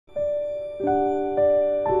Hi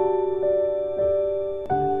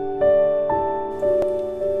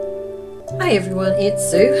everyone, it's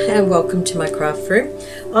Sue and welcome to my craft room.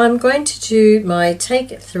 I'm going to do my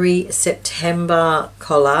Take 3 September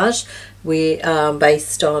collage.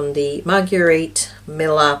 Based on the Margaret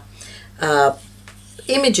Miller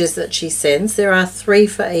images that she sends. There are 3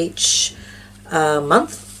 for each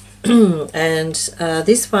month and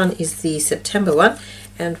this one is the September one,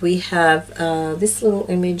 and we have this little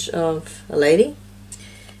image of a lady.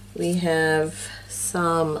 We have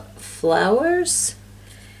some flowers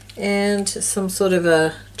and some sort of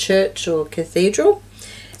a church or cathedral,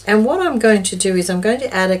 and what I'm going to do is I'm going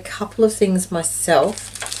to add a couple of things myself.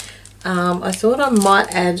 I thought I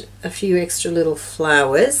might add a few extra little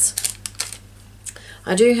flowers.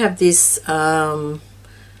 I do have this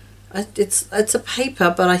it's a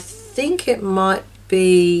paper, but I think it might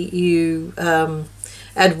be you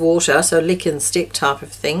add water, so lick and stick type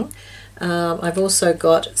of thing. I've also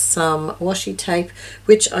got some washi tape,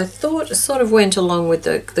 which I thought sort of went along with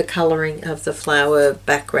the colouring of the flower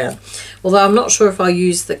background. Although I'm not sure if I'll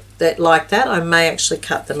use that like that. I may actually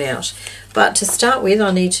cut them out. But to start with,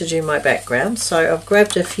 I need to do my background. So I've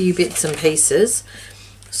grabbed a few bits and pieces.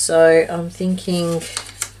 So I'm thinking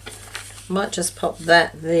I might just pop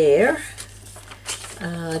that there.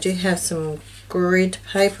 I do have some grid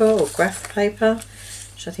paper or graph paper,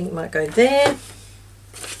 which I think might go there.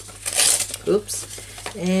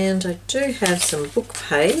 Oops. And I do have some book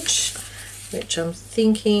page, which I'm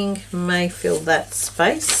thinking may fill that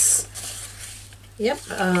space. Yep.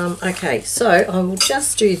 Okay, so I will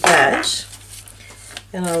just do that,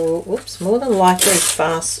 and I will, whoops, more than likely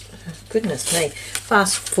fast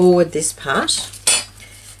forward this part,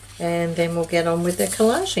 and then we'll get on with the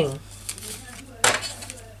collaging.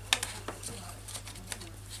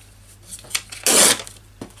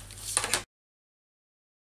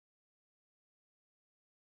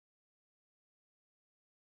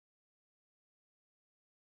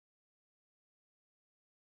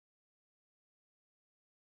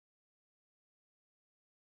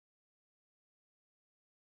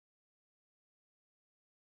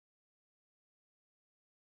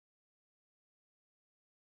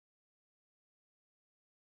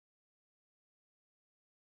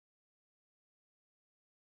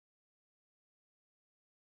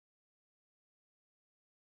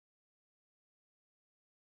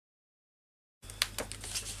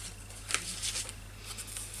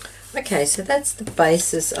 Okay, so that's the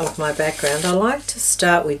basis of my background. I like to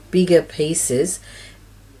start with bigger pieces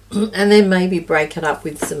and then maybe break it up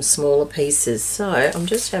with some smaller pieces. So I'm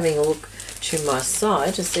just having a look to my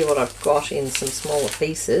side to see what I've got in some smaller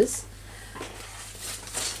pieces.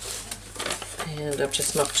 And I've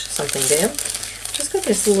just knocked something down. I've just got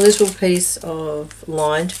this little piece of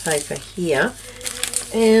lined paper here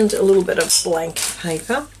and a little bit of blank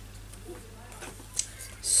paper.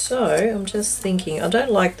 So I'm just thinking, I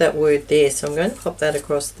don't like that word there, so I'm going to pop that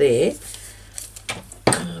across there.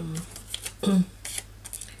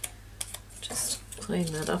 Just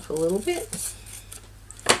clean that up a little bit.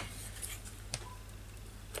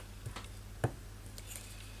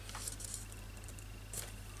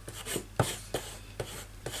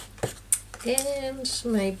 And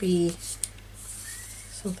maybe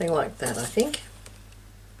something like that, I think.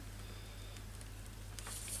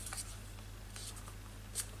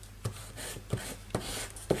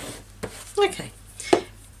 Okay.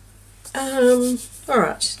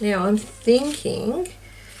 Alright, now I'm thinking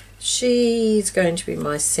she's going to be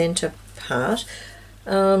my centre part.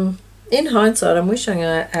 In hindsight, I'm wishing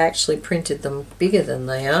I actually printed them bigger than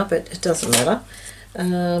they are, but it doesn't matter.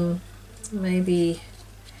 Maybe,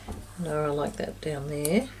 no, I like that down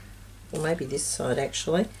there. Or maybe this side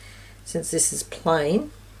actually, since this is plain.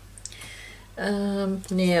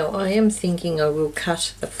 Now I am thinking I will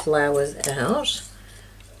cut the flowers out.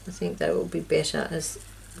 I think they will be better as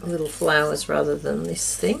little flowers rather than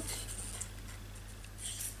this thing.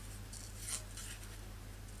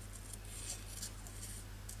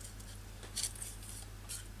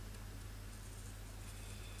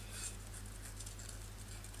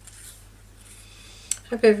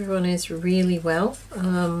 Hope everyone is really well.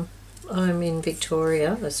 I'm in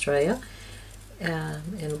Victoria, Australia,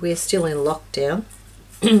 and we're still in lockdown.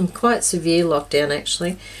 Quite severe lockdown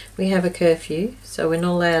actually. We have a curfew, so we're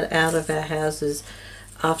not allowed out of our houses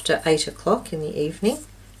after 8 o'clock in the evening.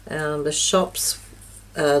 The shops,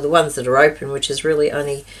 the ones that are open, which is really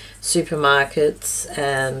only supermarkets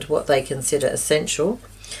and what they consider essential,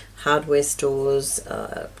 hardware stores,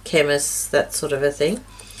 chemists, that sort of a thing,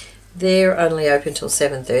 they're only open till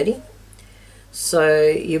 7:30. So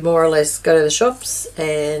you more or less go to the shops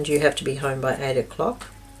and you have to be home by 8 o'clock.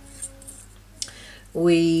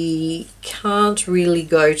 we can't really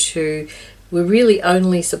go to, we're really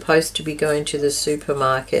only supposed to be going to the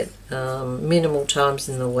supermarket minimal times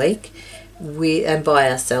in the week, and by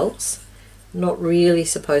ourselves, not really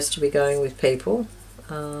supposed to be going with people.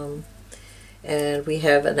 And we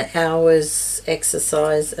have an hour's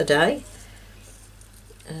exercise a day.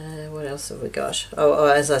 What else have we got?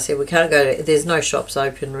 As I said, we can't go to, there's no shops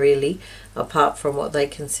open really, apart from what they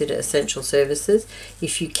consider essential services.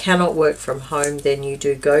 If you cannot work from home, then you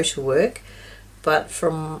do go to work. But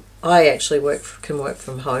I actually can work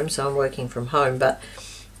from home, so I'm working from home. But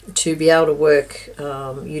to be able to work,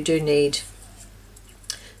 you do need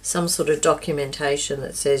some sort of documentation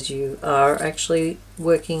that says you are actually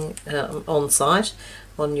working on site,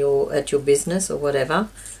 at your business or whatever.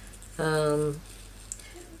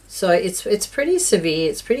 So it's pretty severe,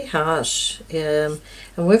 it's pretty harsh, and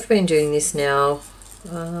we've been doing this now,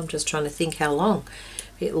 I'm just trying to think how long,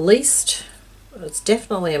 at least, it's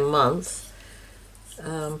definitely a month,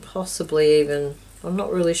 possibly even, I'm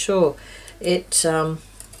not really sure. It's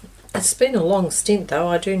been a long stint though,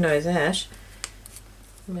 I do know that,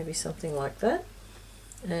 maybe something like that.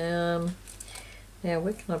 Now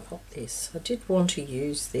where can I pop this? I did want to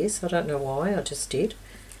use this, I don't know why, I just did.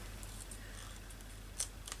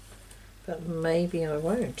 But maybe I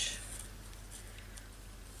won't.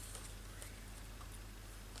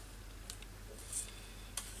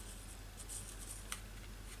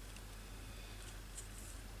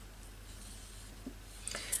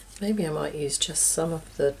 Maybe I might use just some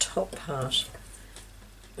of the top part.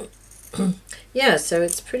 Yeah, so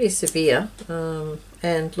it's pretty severe.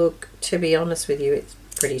 And look, to be honest with you, it's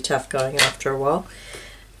pretty tough going after a while.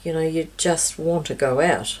 You know, you just want to go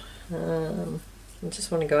out. I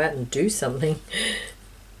just want to go out and do something.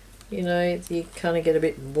 You know, you kind of get a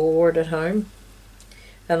bit bored at home.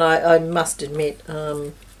 And I must admit,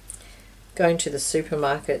 going to the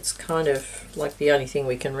supermarket's kind of like the only thing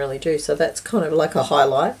we can really do. So that's kind of like a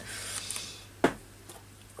highlight.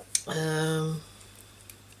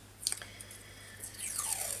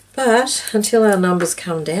 But until our numbers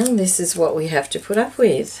come down, this is what we have to put up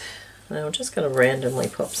with. Now I'm just going to randomly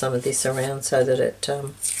pop some of this around so that it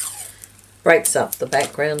breaks up the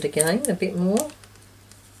background again a bit more.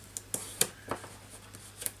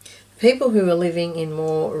 People who are living in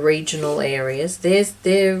more regional areas,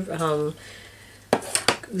 they've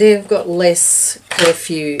got less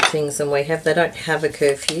curfew things than we have. They don't have a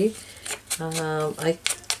curfew. I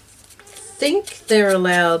think they're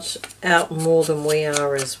allowed out more than we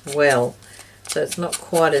are as well. So it's not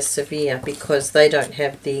quite as severe because they don't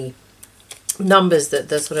have the numbers that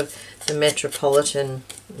the sort of the metropolitan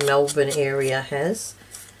Melbourne area has.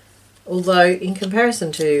 Although in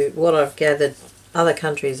comparison to what I've gathered other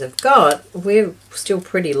countries have got, we're still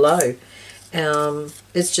pretty low.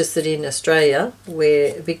 It's just that in Australia,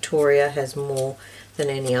 where Victoria has more than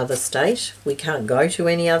any other state, we can't go to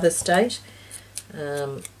any other state.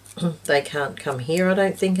 They can't come here, I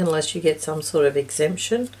don't think, unless you get some sort of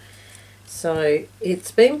exemption. So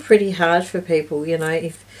it's been pretty hard for people, you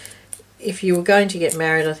know. If you were going to get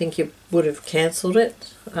married, I think you would have cancelled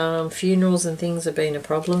it. Funerals and things have been a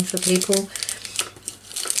problem for people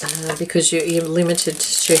because you're limited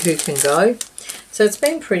to who can go. So it's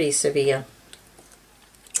been pretty severe.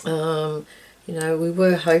 You know, we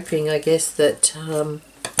were hoping, I guess, that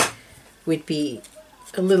we'd be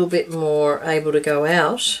a little bit more able to go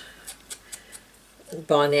out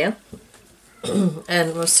by now.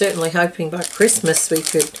 And we're certainly hoping by Christmas we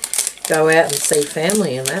could go out and see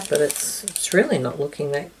family and that, but it's really not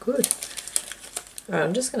looking that good. Alright,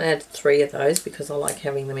 I'm just going to add 3 of those because I like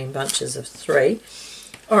having them in bunches of 3.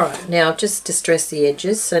 Alright, now I've just distressed the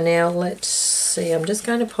edges, so now let's see, I'm just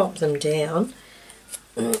going to pop them down.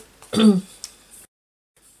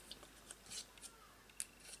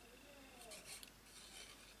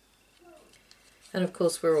 And of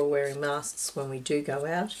course we're all wearing masks when we do go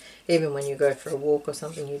out. Even when you go for a walk or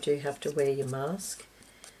something, you do have to wear your mask.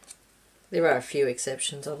 There are a few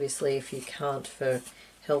exceptions, obviously, if you can't for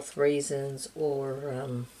health reasons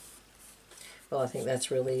or, well, I think that's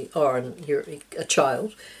really, or you're a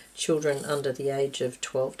child. Children under the age of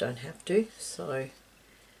 12 don't have to, so,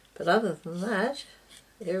 but other than that,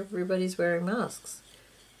 everybody's wearing masks,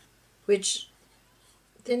 which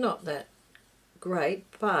they're not that great,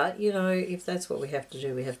 but, you know, if that's what we have to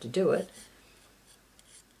do, we have to do it.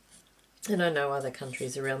 And I know other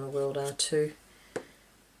countries around the world are too.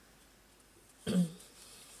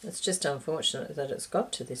 It's just unfortunate that it's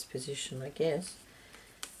got to this position, I guess.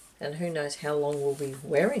 And who knows how long we'll be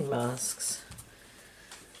wearing masks.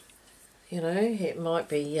 You know, it might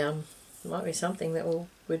be something that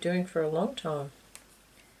we're doing for a long time.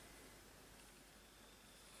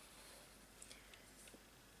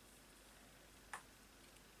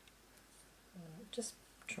 just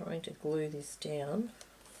trying to glue this down.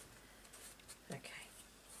 Okay,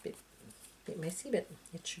 bit messy, but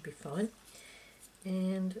it should be fine.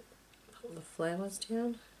 And put the flowers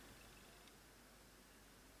down.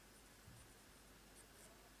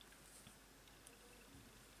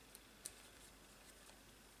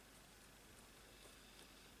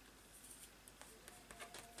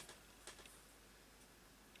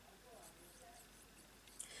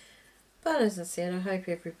 But as I said, I hope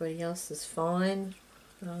everybody else is fine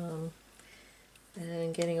and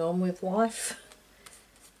getting on with life.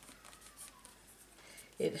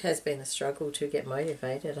 It has been a struggle to get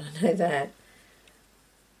motivated, I know that.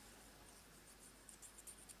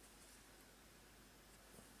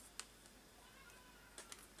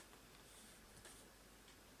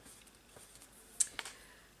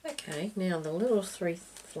 Okay, now the little 3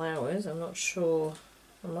 flowers, I'm not sure,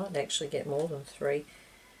 I might actually get more than 3.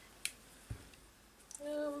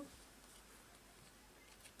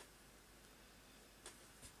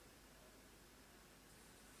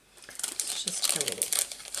 Let's just have a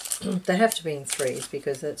look. They have to be in 3s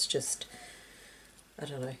because that's just, I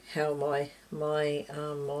don't know how my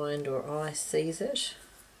mind or eye sees it.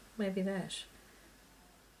 Maybe that.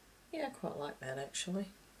 Yeah, I quite like that actually.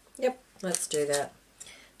 Yep, let's do that.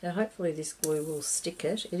 Now hopefully this glue will stick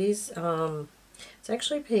it. It is it's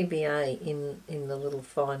actually PVA in the little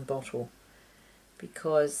fine bottle,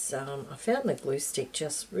 because I found the glue stick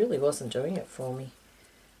just really wasn't doing it for me.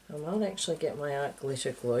 I might actually get my art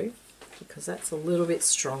glitter glue because that's a little bit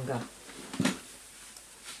stronger.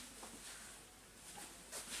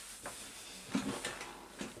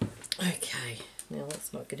 Okay, now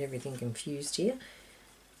let's not get everything confused here.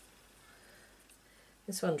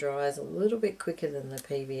 This one dries a little bit quicker than the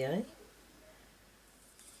PVA.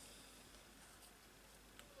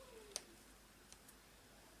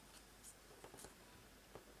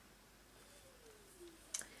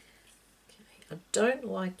 I don't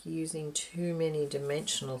like using too many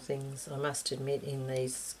dimensional things, I must admit, in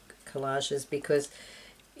these collages, because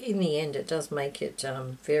in the end it does make it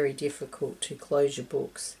very difficult to close your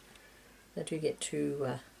books. They do get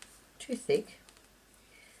too thick.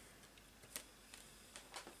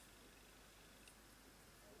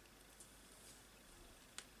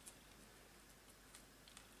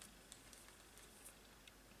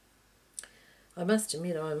 I must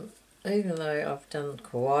admit, even though I've done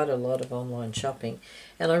quite a lot of online shopping,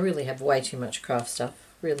 and I really have way too much craft stuff,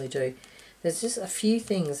 really do, there's just a few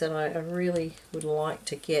things that I really would like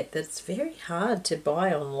to get that's very hard to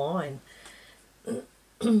buy online.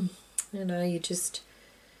 You know, you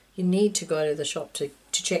need to go to the shop to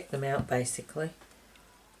check them out, basically.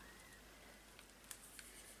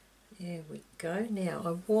 There we go. Now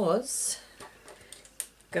I was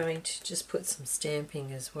going to just put some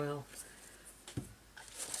stamping as well.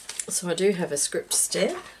 So I do have a script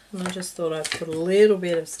stamp, and I just thought I'd put a little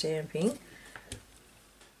bit of stamping.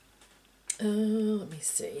 Let me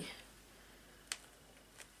see.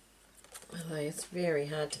 Although it's very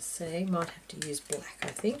hard to see, might have to use black, I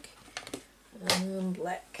think.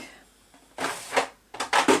 Black. Let's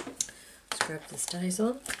grab the stays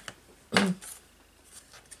on. Don't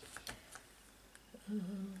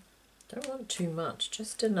want too much,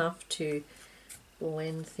 just enough to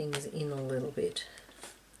blend things in a little bit.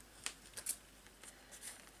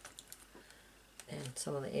 And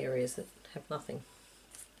some of the areas that have nothing.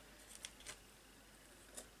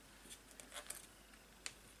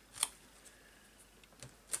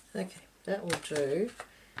 Okay, that will do.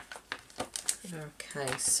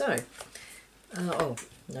 Okay, so, oh,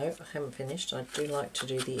 no, I haven't finished. I do like to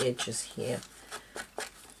do the edges here.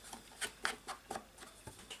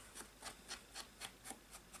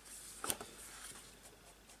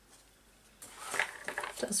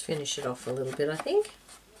 Does finish it off a little bit, I think.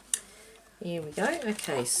 Here we go.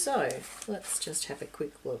 Okay, so let's just have a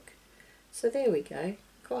quick look. So there we go.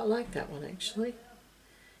 Quite like that one actually.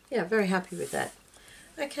 Yeah, very happy with that.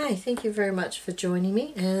 Okay, thank you very much for joining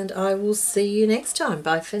me, and I will see you next time.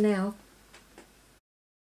 Bye for now.